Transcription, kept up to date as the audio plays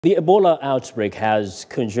The Ebola outbreak has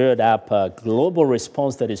conjured up a global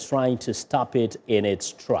response that is trying to stop it in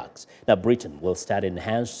its tracks. Now, Britain will start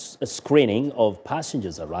enhanced screening of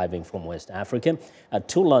passengers arriving from West Africa at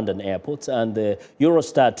 2 London airports and the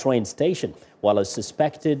Eurostar train station, while a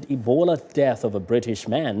suspected Ebola death of a British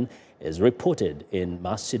man is reported in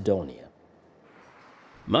Macedonia.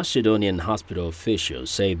 Macedonian hospital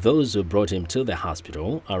officials say those who brought him to the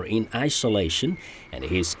hospital are in isolation and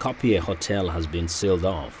his Skopje hotel has been sealed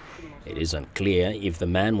off. It is unclear if the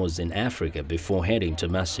man was in Africa before heading to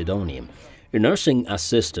Macedonia. A nursing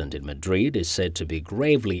assistant in Madrid is said to be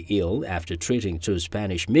gravely ill after treating 2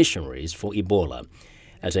 Spanish missionaries for Ebola.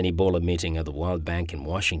 At an Ebola meeting at the World Bank in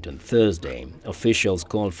Washington Thursday, officials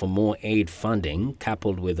called for more aid funding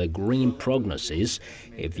coupled with a grim prognosis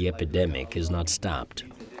if the epidemic is not stopped.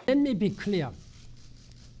 Let me be clear.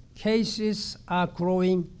 Cases are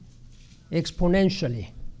growing exponentially.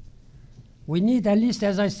 We need at least,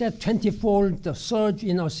 as I said, 20-fold surge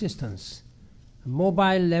in assistance.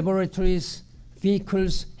 Mobile laboratories,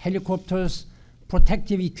 vehicles, helicopters,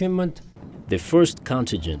 protective equipment. The first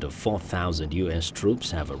contingent of 4,000 U.S.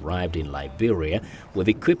 troops have arrived in Liberia with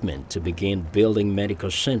equipment to begin building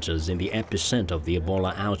medical centers in the epicenter of the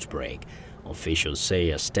Ebola outbreak. Officials say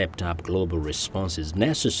a stepped-up global response is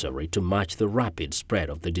necessary to match the rapid spread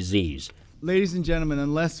of the disease. Ladies and gentlemen,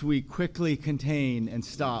 unless we quickly contain and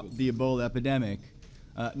stop the Ebola epidemic,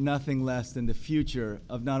 nothing less than the future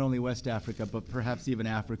of not only West Africa, but perhaps even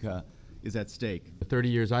Africa, is at stake. For 30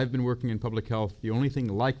 years I've been working in public health. The only thing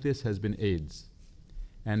like this has been AIDS.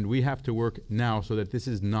 And we have to work now so that this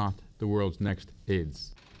is not the world's next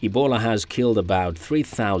AIDS. Ebola has killed about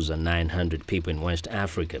 3,900 people in West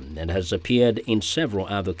Africa and has appeared in several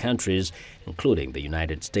other countries, including the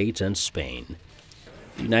United States and Spain.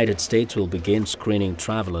 The United States will begin screening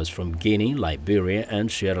travelers from Guinea, Liberia,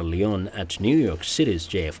 and Sierra Leone at New York City's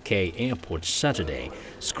JFK Airport Saturday.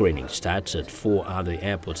 Screening starts at 4 other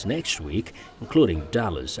airports next week, including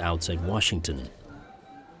Dallas outside Washington.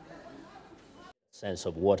 Sense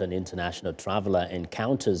of what an international traveler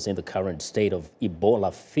encounters in the current state of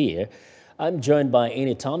Ebola fear. I'm joined by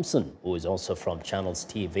Ini Thompson, who is also from Channels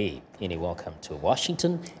TV. Ini, welcome to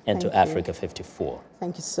Washington and to Africa 54.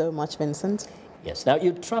 Thank you so much, Vincent. Yes. Now,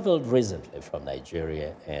 you traveled recently from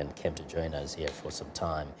Nigeria and came to join us here for some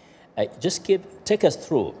time. Take us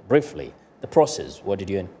through, briefly, the process. What did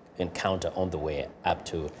you encounter on the way up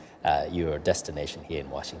to your destination here in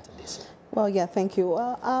Washington, D.C.? Well, yeah, thank you.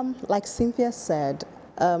 Well, like Cynthia said,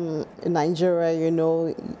 in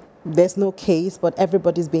Nigeria, there's no case, but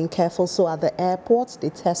everybody's being careful. So at the airport,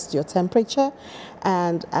 they test your temperature.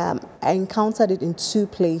 And I encountered it in 2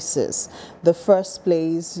 places. The first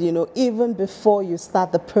place, even before you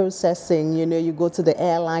start the processing, you go to the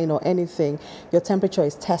airline or anything, your temperature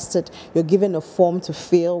is tested. You're given a form to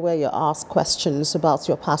fill where you're asked questions about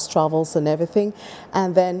your past travels and everything.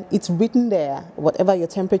 And then it's written there, whatever your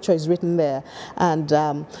temperature is written there.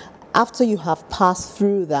 And after you have passed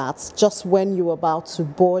through that, just when you're about to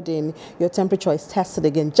board in, your temperature is tested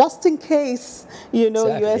again, just in case, you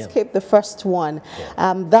escape the first one.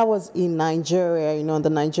 Yeah. That was in Nigeria, on the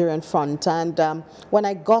Nigerian front. And when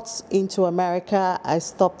I got into America, I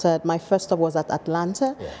stopped my first stop was at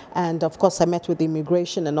Atlanta. Yeah. And of course, I met with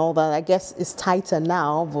immigration and all that. I guess it's tighter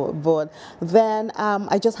now, but then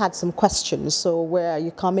I just had some questions. So where are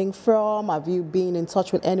you coming from? Have you been in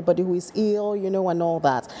touch with anybody who is ill, and all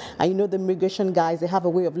that. And the immigration guys, they have a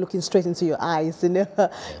way of looking straight into your eyes,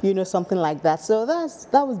 something like that. So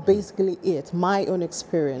that was basically it, my own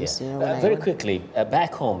experience. Yeah. Very quickly,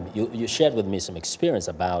 back home, you shared with me some experience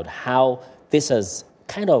about how this has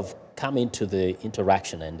kind of come into the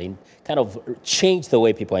interaction and kind of changed the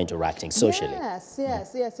way people are interacting socially. Yes.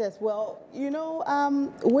 Well,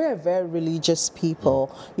 we're very religious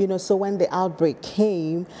people, so when the outbreak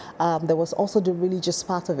came, there was also the religious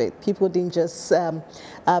part of it. People didn't just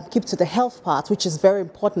keep to the health part, which is very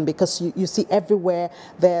important because you see everywhere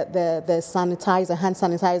the sanitizer, hand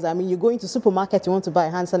sanitizer. I mean, you go into supermarket, you want to buy a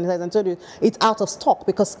hand sanitizer and tell you it's out of stock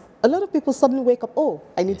because a lot of people suddenly wake up, oh,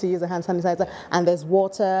 I need to use a hand sanitizer, and there's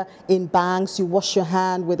water in banks. You wash your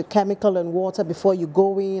hand with the chemical and water before you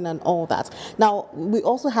go in and all that. Now, we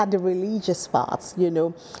also had the religious parts,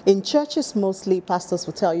 In churches, mostly, pastors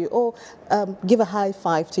will tell you, oh, give a high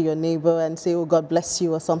five to your neighbor and say, oh, God bless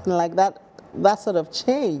you, or something like that. That sort of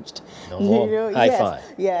changed. No more high five.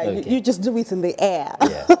 Yeah, okay. you just do it in the air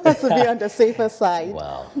to be on the safer side.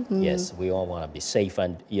 Wow. Yes, we all want to be safe,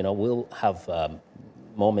 and we'll have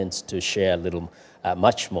moments to share a little,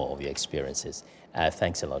 much more of your experiences.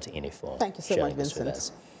 Thanks a lot, Ini, for sharing this with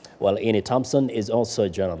us. Well, Ini Thompson is also a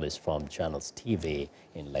journalist from Channels TV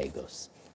in Lagos.